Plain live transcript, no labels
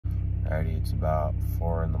Alrighty, it's about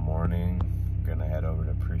 4 in the morning. Gonna head over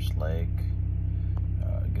to Priest Lake,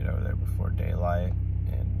 get over there before daylight,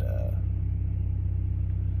 and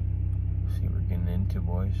see what we're getting into,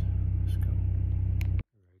 boys. Let's go.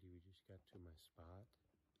 Alrighty, we just got to my spot.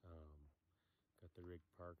 Got the rig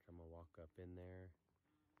parked. I'm gonna walk up in there.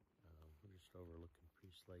 We're just overlooking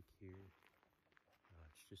Priest Lake here.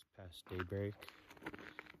 It's just past daybreak,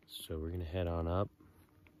 so we're gonna head on up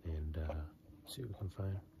and see what we can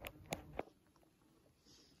find.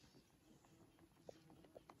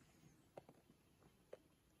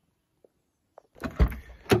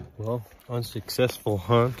 Well, unsuccessful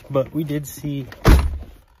hunt, but we did see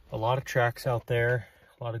a lot of tracks out there,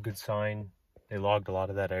 a lot of good sign. They logged a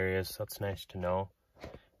lot of that area, so that's nice to know.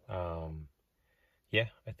 Yeah,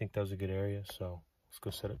 I think that was a good area, so let's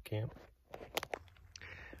go set up camp.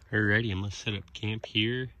 Alrighty, I'm gonna set up camp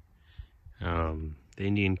here. The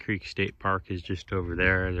Indian Creek State Park is just over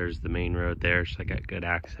there. There's the main road there, so I got good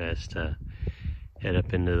access to head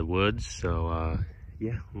up into the woods. So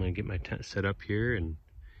yeah, I'm gonna get my tent set up here and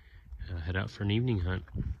head out for an evening hunt.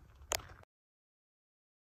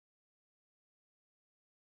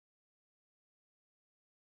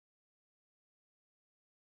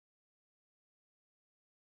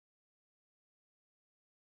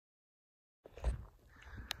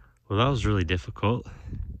 Well, that was really difficult.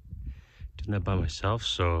 Doing that by myself,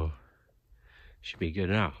 so should be good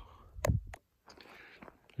now.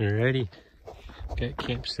 Alrighty, got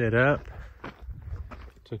camp set up.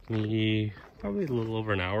 Took me probably a little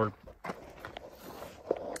over an hour.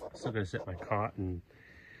 Still gonna set my cot and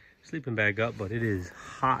sleeping bag up, but it is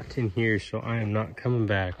hot in here, so I am not coming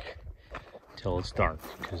back till it's dark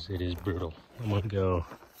because it is brutal. I'm gonna go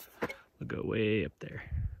way up there.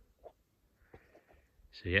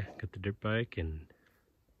 So yeah, got the dirt bike and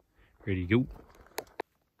ready to go.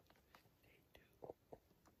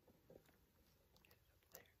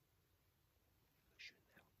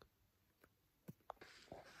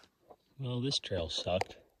 Well, this trail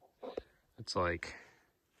sucked. It's like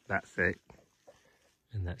that thick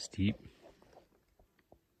and that steep.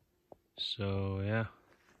 So yeah,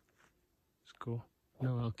 it's cool.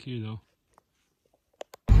 No elk here though.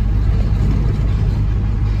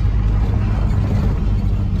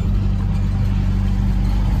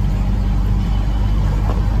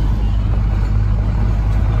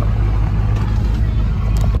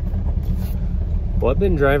 Well, I've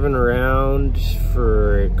been driving around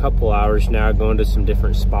for a couple hours now, going to some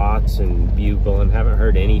different spots and bugling. Haven't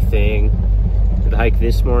heard anything. Did a hike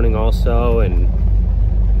this morning also, and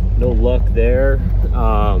no luck there.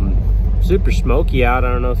 Super smoky out.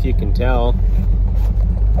 I don't know if you can tell.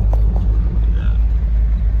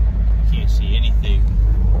 Can't see anything.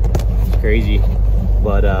 It's crazy.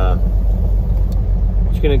 But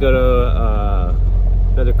just gonna go to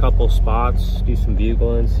another couple spots, do some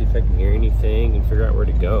bugling, see if I can hear anything and figure out where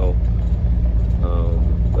to go.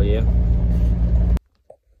 But yeah.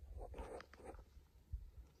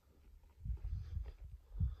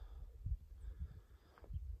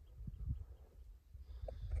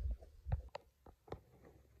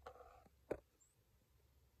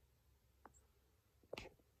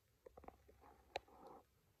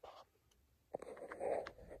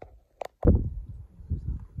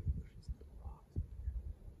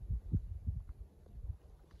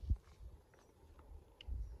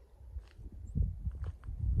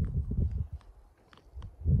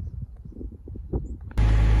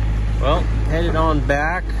 Well, headed on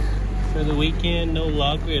back for the weekend. No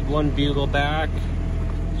luck. We had one bugle back.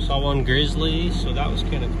 Saw one grizzly, so that was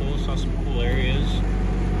kind of cool. Saw some cool areas.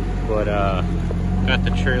 But got the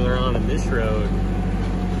trailer on in this road.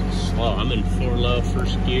 Slow. I'm in 4 low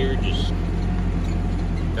first gear. Just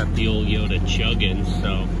got the old Yoda chugging.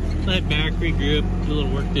 So head back, regroup, do a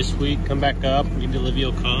little work this week. Come back up. Maybe Olivia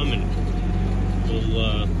will come and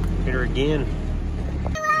we'll hit her again.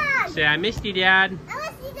 Say, I missed you, Dad.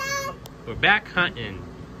 We're back hunting.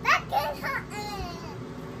 Back in hunting.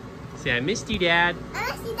 Say, I missed you, Dad.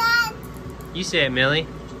 I missed you, Dad. You say it, Millie.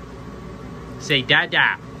 Say,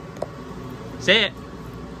 Dada. Say it.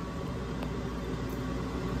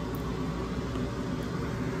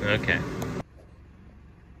 Okay.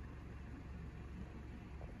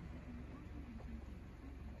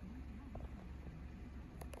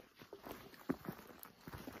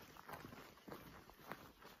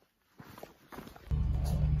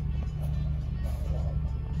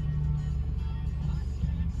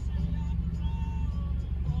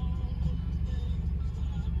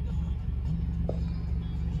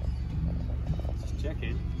 Check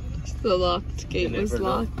it. The locked gate was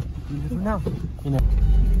locked. You never know. You know.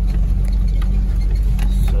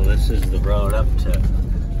 So this is the road up to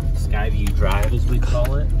Skyview drive, as we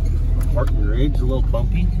call it. Horton Ridge, a little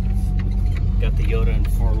bumpy. Got the Yoda in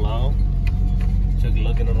 4 low. Took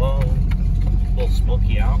looking along. A little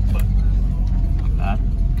smoky out, but not bad.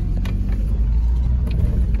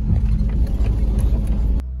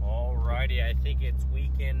 Alrighty, I think it's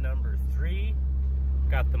weekend number 3.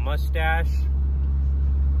 Got the mustache.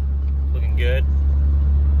 Looking good.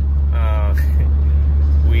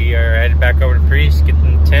 We are headed back over to Priest, get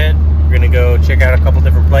in the tent. We're gonna go check out a couple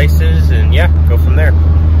different places and yeah, go from there.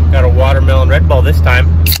 Got a watermelon Red Bull this time.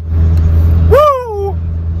 Woo!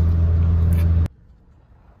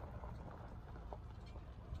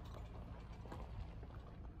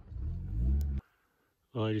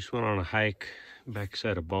 Well, I just went on a hike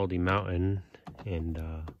backside of Baldy Mountain and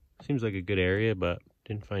seems like a good area, but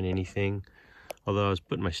didn't find anything. Although I was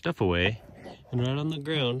putting my stuff away and right on the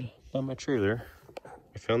ground by my trailer,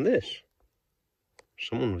 I found this.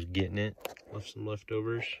 Someone was getting it, left some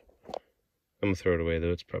leftovers. I'm gonna throw it away though,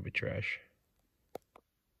 it's probably trash.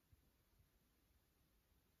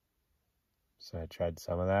 So I tried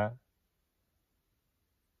some of that.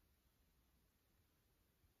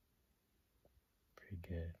 Pretty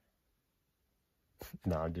good.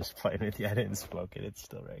 No, I'm just playing with you. I didn't smoke it, it's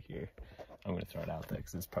still right here. I'm gonna throw it out there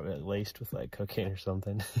because it's probably laced with like cocaine or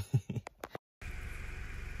something.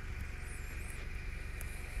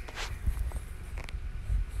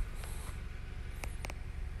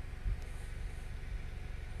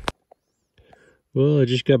 Well, I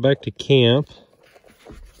just got back to camp.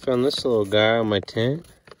 Found this little guy on my tent.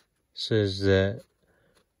 Says that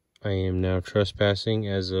I am now trespassing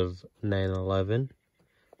as of 9/11.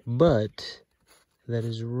 But that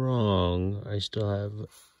is wrong. I still have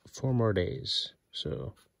 4 more days.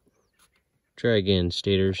 So try again,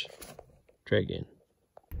 staters. Try again.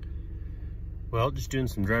 Well, just doing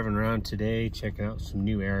some driving around today, checking out some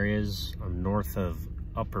new areas. I'm north of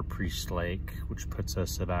Upper Priest Lake, which puts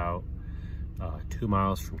us about 2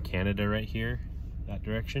 miles from Canada right here, that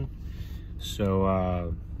direction.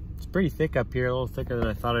 So it's pretty thick up here, a little thicker than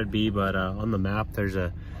I thought it'd be, but on the map there's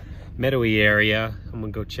a meadowy area I'm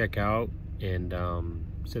gonna go check out and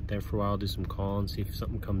sit there for a while, do some calling, see if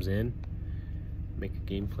something comes in, make a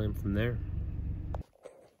game plan from there.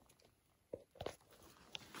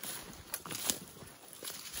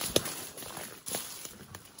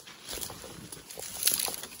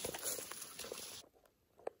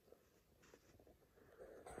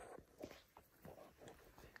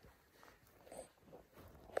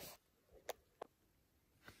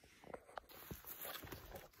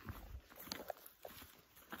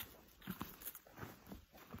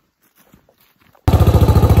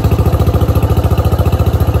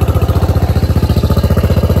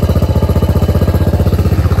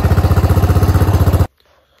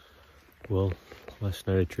 Well, last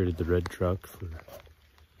night I traded the red truck for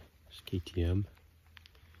this KTM,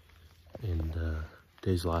 and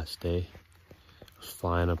today's the last day. I was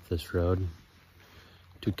flying up this road.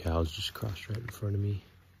 2 cows just crossed right in front of me.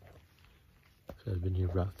 So I've been here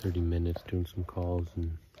about 30 minutes doing some calls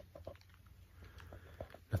and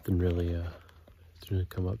nothing really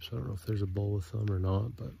come up. So I don't know if there's a bull with them or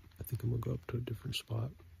not, but I think I'm gonna go up to a different spot.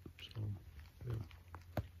 So, yeah.